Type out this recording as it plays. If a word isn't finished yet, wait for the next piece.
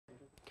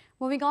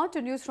Moving on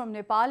to news from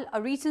Nepal,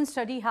 a recent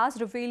study has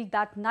revealed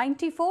that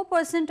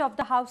 94% of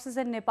the houses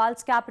in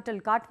Nepal's capital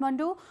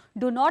Kathmandu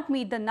do not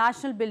meet the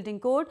National Building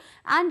Code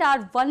and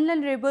are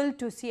vulnerable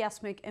to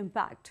seismic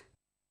impact.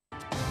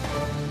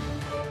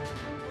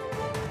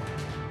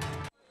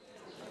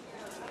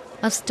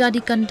 A study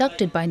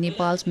conducted by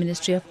Nepal's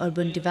Ministry of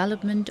Urban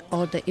Development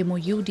or the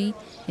MOUD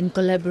in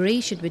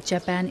collaboration with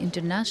Japan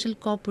International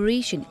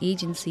Cooperation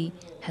Agency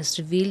has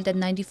revealed that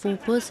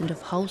 94%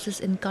 of houses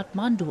in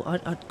Kathmandu are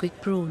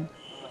earthquake-prone.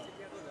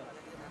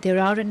 There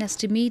are an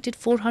estimated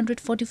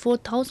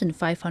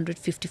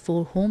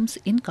 444,554 homes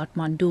in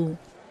Kathmandu.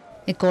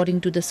 According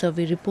to the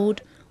survey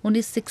report,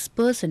 only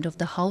 6% of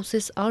the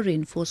houses are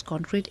reinforced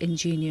concrete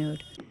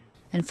engineered,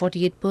 and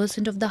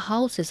 48% of the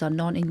houses are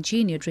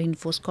non-engineered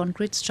reinforced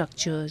concrete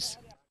structures.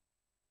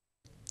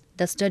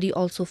 The study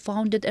also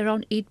found that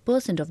around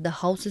 8% of the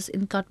houses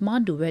in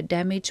Kathmandu were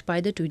damaged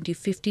by the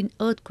 2015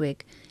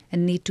 earthquake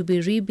and need to be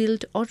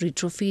rebuilt or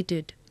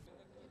retrofitted.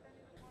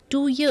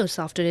 2 years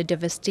after a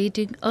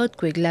devastating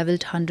earthquake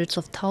leveled hundreds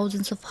of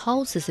thousands of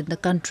houses in the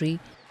country,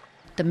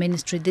 the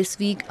ministry this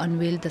week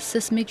unveiled the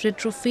seismic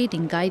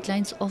retrofitting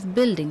guidelines of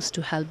buildings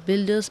to help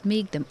builders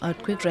make them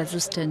earthquake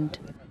resistant.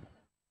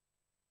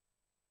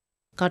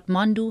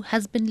 Kathmandu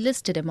has been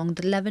listed among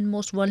the 11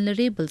 most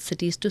vulnerable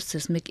cities to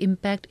seismic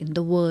impact in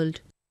the world.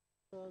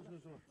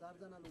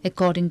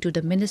 According to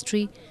the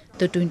ministry,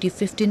 the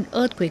 2015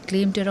 earthquake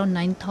claimed around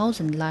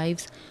 9,000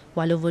 lives,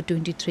 while over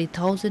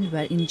 23,000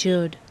 were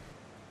injured.